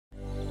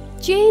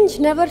Change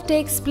never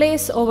takes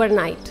place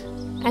overnight,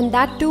 and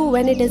that too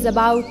when it is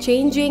about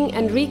changing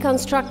and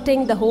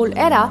reconstructing the whole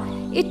era,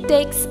 it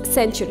takes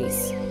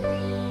centuries.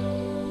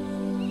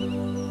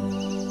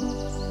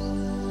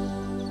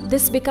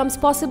 This becomes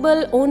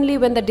possible only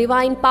when the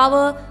divine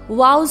power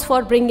vows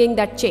for bringing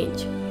that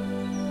change.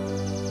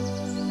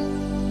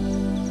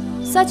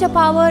 Such a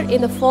power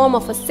in the form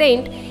of a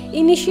saint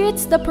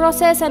initiates the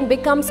process and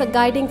becomes a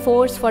guiding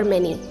force for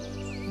many.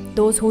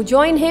 Those who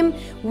join him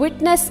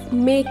witness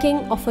making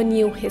of a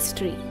new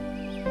history,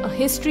 a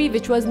history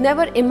which was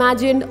never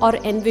imagined or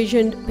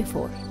envisioned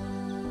before.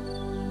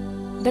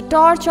 The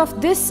torch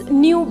of this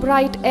new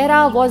bright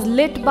era was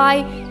lit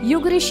by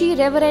Yug Rishi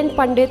Reverend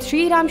Pandit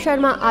Sri Ram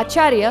Sharma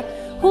Acharya,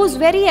 whose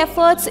very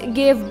efforts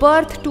gave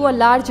birth to a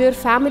larger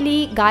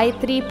family,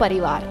 Gayatri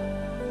Parivar.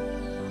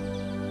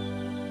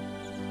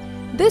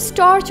 This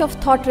torch of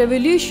thought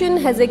revolution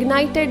has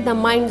ignited the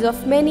minds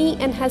of many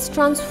and has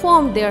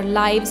transformed their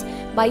lives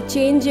by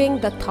changing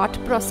the thought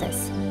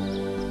process.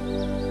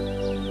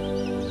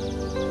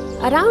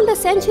 Around a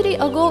century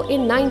ago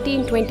in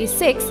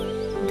 1926,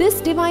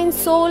 this divine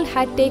soul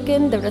had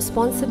taken the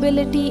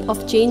responsibility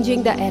of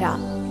changing the era.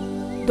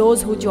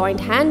 Those who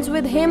joined hands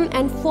with him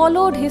and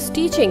followed his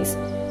teachings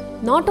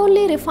not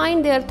only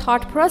refined their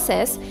thought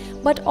process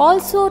but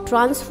also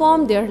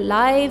transformed their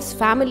lives,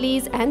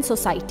 families, and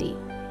society.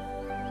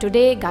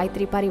 Today,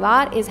 Gayatri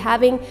Parivar is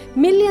having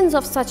millions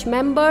of such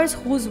members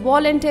whose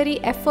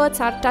voluntary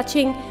efforts are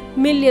touching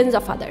millions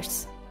of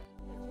others.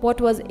 What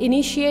was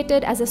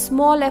initiated as a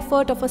small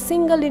effort of a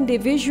single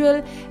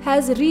individual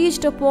has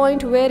reached a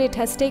point where it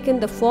has taken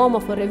the form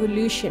of a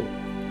revolution,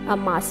 a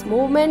mass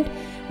movement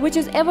which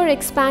is ever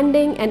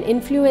expanding and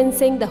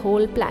influencing the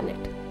whole planet.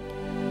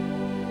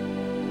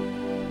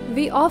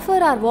 We offer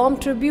our warm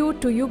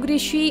tribute to Yug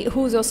Rishi,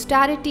 whose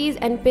austerities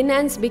and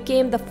penance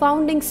became the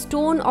founding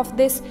stone of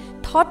this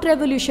thought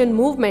revolution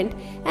movement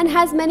and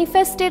has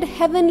manifested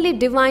heavenly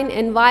divine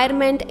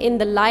environment in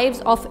the lives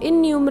of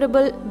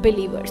innumerable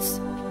believers.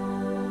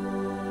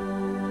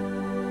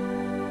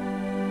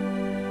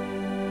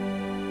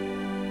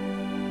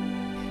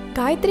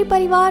 Gayatri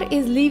Parivar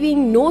is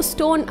leaving no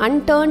stone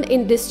unturned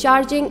in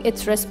discharging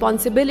its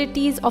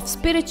responsibilities of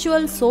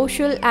spiritual,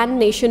 social, and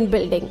nation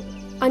building.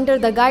 Under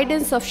the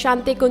guidance of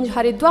Shanti Kunj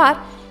Haridwar,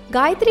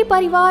 Gayatri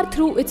Parivar,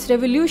 through its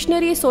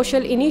revolutionary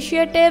social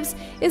initiatives,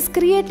 is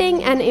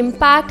creating an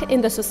impact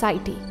in the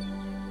society.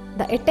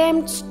 The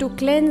attempts to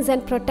cleanse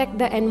and protect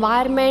the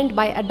environment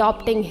by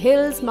adopting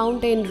hills,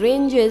 mountain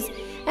ranges,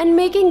 and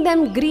making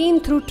them green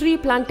through tree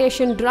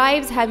plantation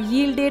drives have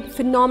yielded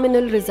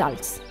phenomenal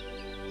results.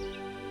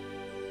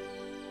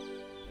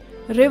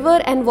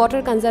 River and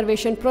water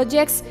conservation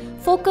projects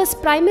focus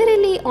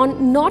primarily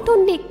on not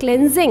only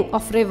cleansing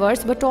of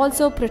rivers but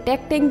also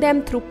protecting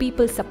them through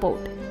people support.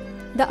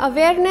 The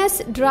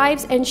awareness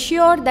drives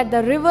ensure that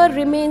the river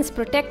remains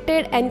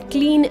protected and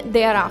clean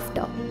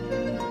thereafter.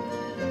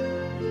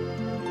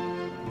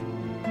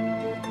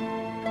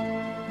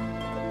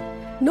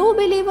 No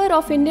believer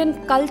of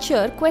Indian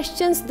culture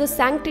questions the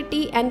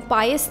sanctity and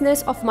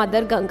piousness of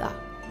Mother Ganga.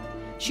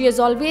 She has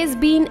always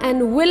been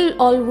and will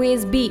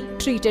always be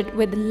treated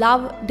with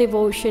love,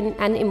 devotion,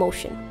 and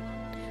emotion.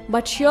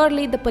 But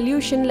surely the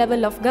pollution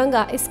level of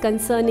Ganga is a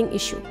concerning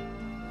issue,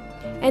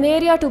 an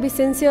area to be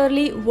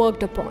sincerely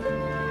worked upon.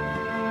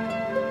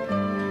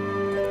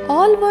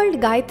 All World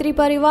Gayatri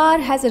Parivar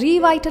has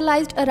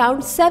revitalized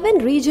around 7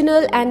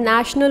 regional and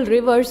national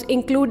rivers,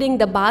 including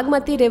the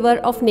Bagmati River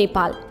of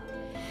Nepal.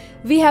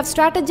 We have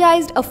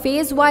strategized a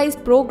phase-wise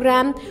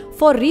program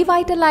for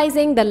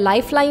revitalizing the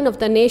lifeline of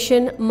the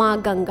nation, Ma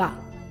Ganga.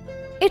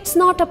 It's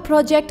not a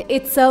project,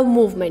 it's a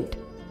movement.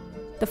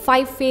 The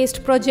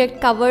 5-phased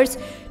project covers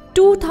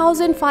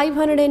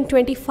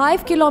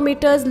 2,525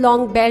 kilometers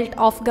long belt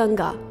of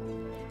Ganga.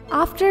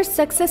 After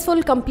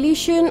successful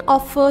completion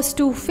of first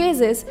 2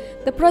 phases,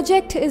 the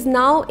project is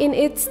now in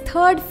its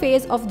 3rd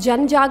phase of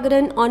Jan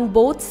Jagran on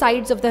both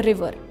sides of the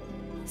river.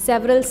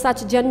 Several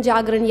such Jan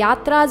Jagran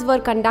Yatras were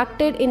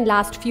conducted in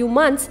last few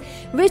months,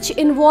 which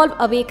involve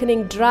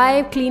awakening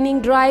drive,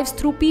 cleaning drives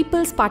through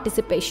people's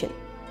participation.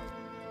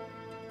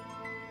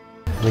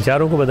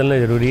 विचारों को बदलना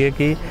ज़रूरी है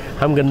कि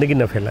हम गंदगी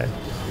न फैलाएं।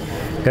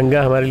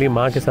 गंगा हमारे लिए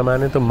माँ के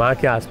समान है, तो माँ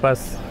के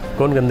आसपास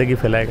कौन गंदगी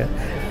फैलाएगा?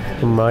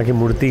 माँ की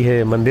मूर्ति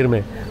है मंदिर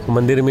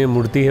में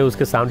मूर्ति है,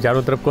 उसके सामने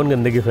चारों तरफ कौन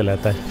गंदगी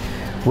फैलाता है?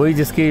 वही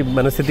जिसकी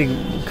मनस्थिति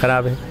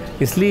खराब है।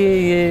 इसलिए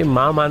ये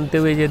माँ मानते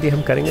हुए यदि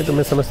हम करेंगे तो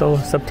मैं समझता हूँ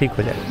सब ठीक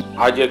हो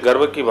जाएगा। आज ये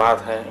गर्व की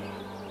बात है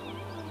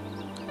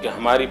कि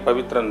हमारी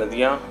पवित्र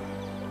नदियाँ,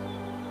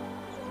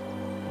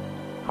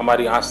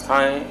 हमारी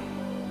आस्थाएं,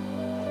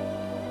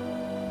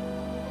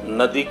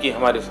 नदी की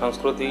हमारी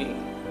संस्कृति,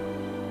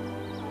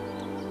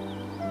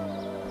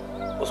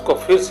 उसको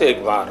फिर से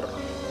एक बार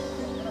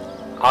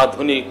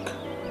आधुनिक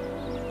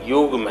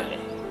युग में,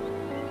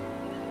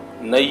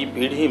 नई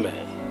पीढ़ी में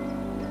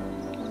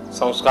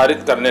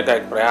संस्कारित करने का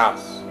एक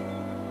प्रयास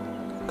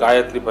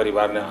गायत्री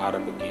परिवार ने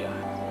आरंभ किया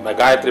है। मैं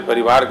गायत्री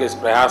परिवार के इस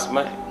प्रयास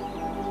में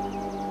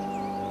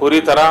पूरी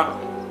तरह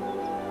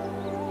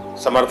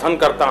समर्थन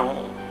करता हूं,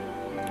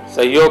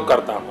 सहयोग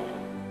करता हूँ।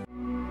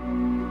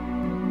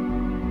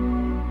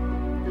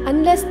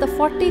 Unless the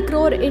 40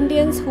 crore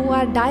Indians who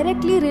are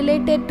directly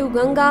related to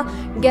Ganga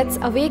gets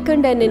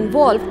awakened and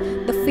involved,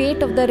 the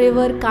fate of the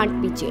river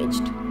can't be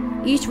changed.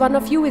 Each one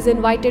of you is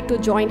invited to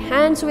join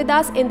hands with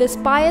us in this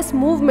pious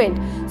movement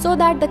so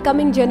that the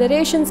coming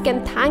generations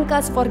can thank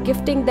us for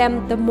gifting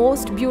them the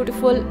most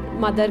beautiful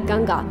Mother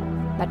Ganga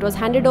that was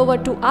handed over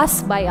to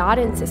us by our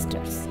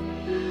ancestors.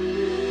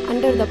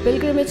 Under the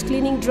pilgrimage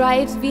cleaning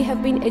drives, we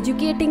have been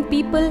educating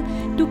people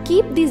to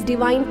keep these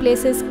divine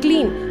places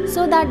clean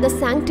so that the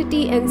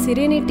sanctity and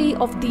serenity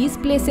of these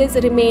places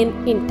remain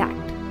intact.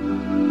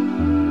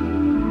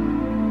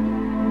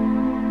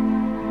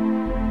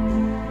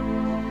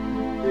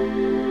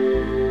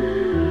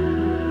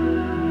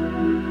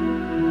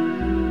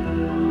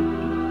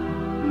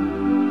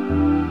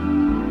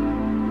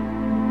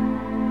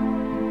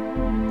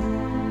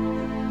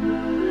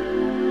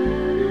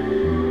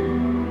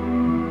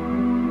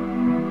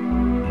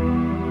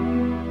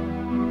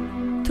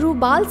 Through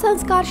Bal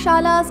Sanskar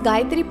Shalas,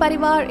 Gayatri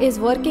Parivar is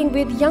working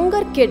with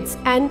younger kids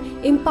and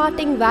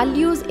imparting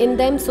values in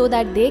them so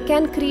that they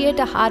can create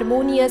a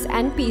harmonious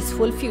and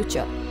peaceful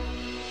future.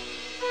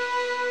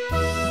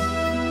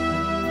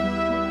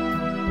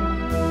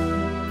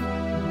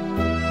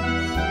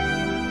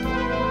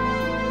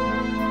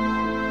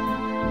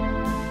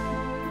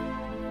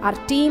 Our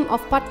team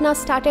of Patna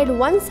started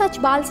one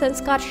such Bal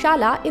Sanskar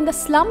Shala in the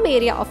slum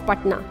area of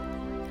Patna.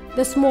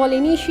 The small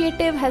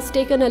initiative has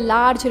taken a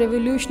large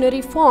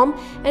revolutionary form,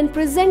 and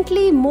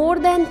presently more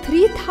than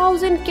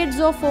 3,000 kids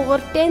of over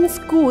 10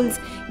 schools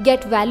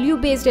get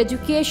value-based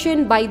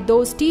education by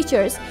those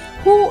teachers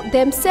who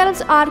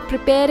themselves are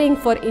preparing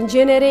for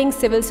engineering,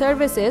 civil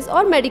services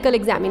or medical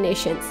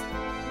examinations.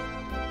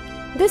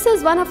 This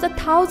is one of the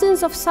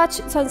thousands of such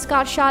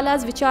Sanskar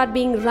Shalas which are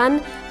being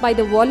run by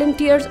the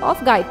volunteers of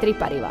Gayatri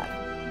Parivar.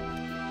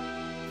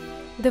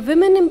 The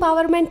Women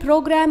Empowerment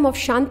Program of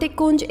Shanti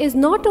Kunj is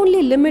not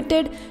only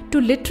limited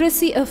to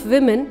literacy of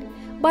women,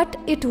 but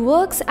it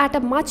works at a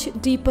much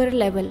deeper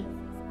level.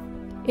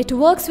 It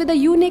works with a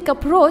unique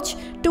approach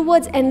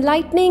towards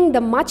enlightening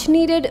the much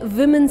needed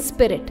women's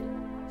spirit.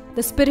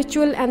 The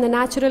spiritual and the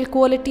natural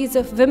qualities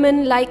of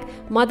women like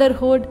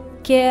motherhood,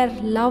 care,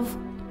 love,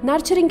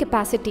 nurturing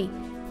capacity,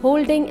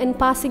 holding and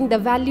passing the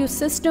value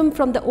system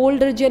from the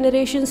older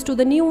generations to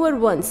the newer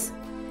ones,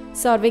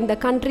 serving the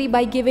country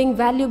by giving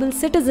valuable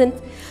citizens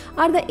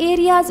are the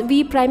areas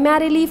we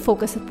primarily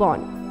focus upon.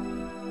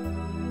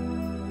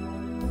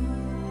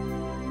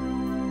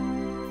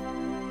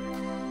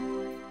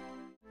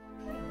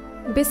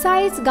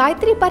 Besides,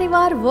 Gayatri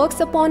Parivar works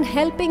upon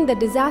helping the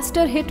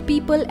disaster-hit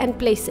people and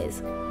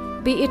places.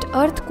 Be it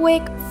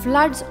earthquake,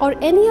 floods or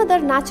any other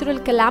natural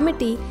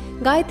calamity,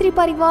 Gayatri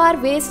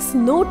Parivar wastes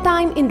no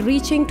time in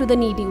reaching to the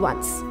needy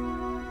ones.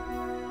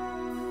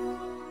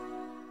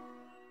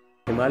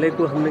 Himalaya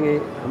को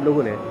हम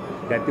लोगों ने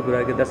गायत्री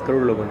परिवार के 10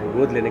 करोड़ लोगों ने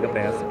गोद लेने का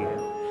प्रयास किया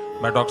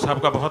है। मैं डॉक्टर साहब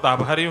का बहुत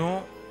आभारी हूँ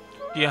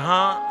कि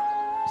यहाँ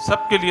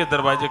सबके लिए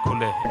दरवाजे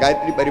खुले हैं।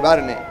 गायत्री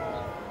परिवार ने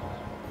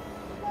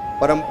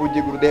परम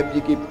पूज्य गुरुदेव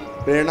जी की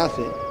प्रेरणा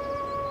से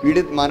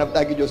पीड़ित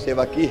मानवता की जो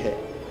सेवा की है,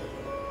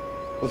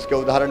 उसके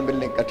उदाहरण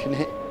मिलने कठिन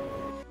है।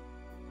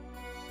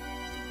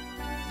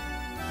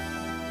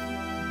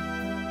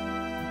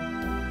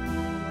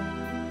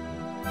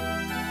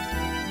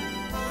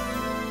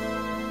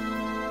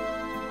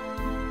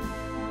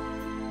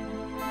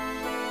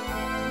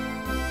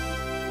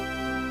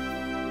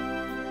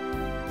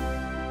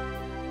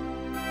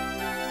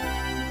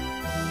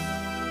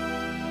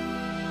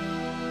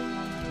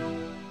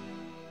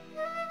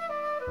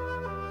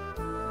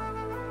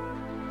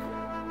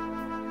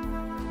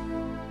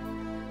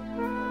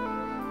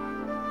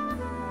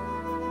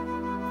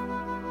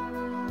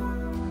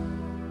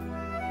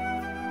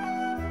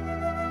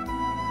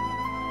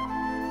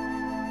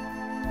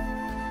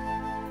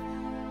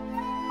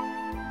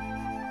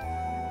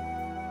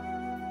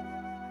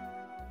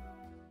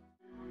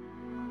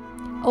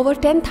 Over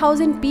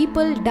 10,000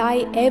 people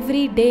die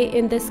every day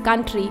in this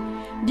country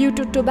due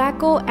to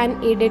tobacco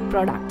and aided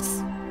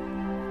products.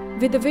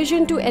 With a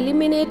vision to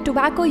eliminate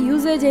tobacco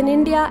usage in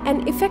India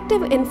and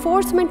effective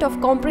enforcement of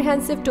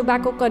comprehensive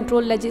tobacco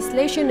control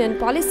legislation and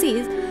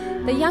policies,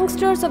 the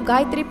youngsters of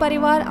Gayatri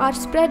Parivar are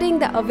spreading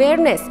the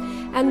awareness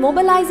and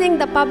mobilizing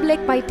the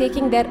public by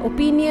taking their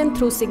opinion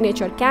through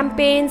signature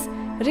campaigns,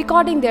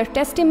 recording their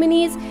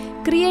testimonies,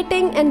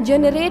 creating and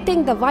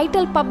generating the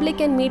vital public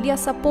and media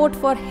support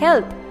for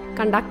health,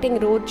 conducting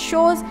road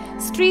shows,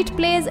 street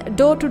plays,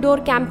 door-to-door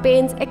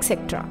campaigns,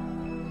 etc.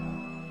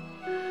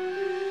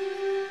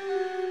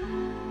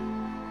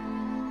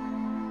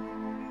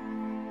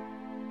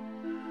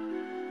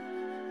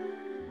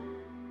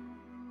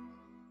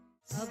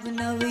 अब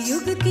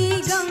नवयुग की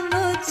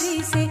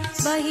गंगोत्री से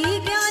वही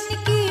ज्ञान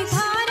की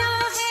धारा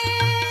है.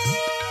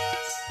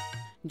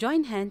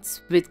 Join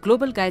hands with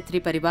Global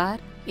Gayatri Parivar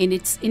in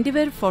its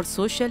endeavor for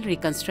social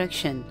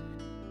reconstruction.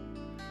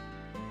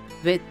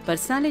 With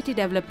personality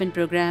development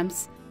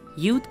programs,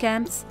 youth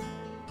camps,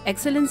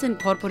 excellence in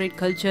corporate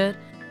culture,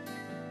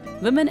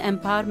 women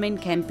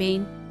empowerment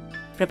campaign,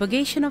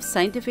 propagation of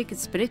scientific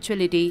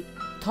spirituality,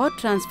 thought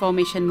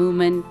transformation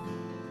movement,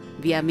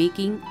 we are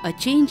making a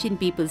change in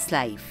people's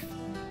life.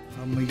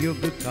 हम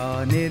युग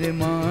का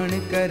निर्माण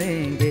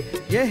करेंगे,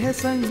 यह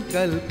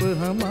संकल्प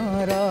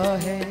हमारा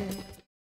है।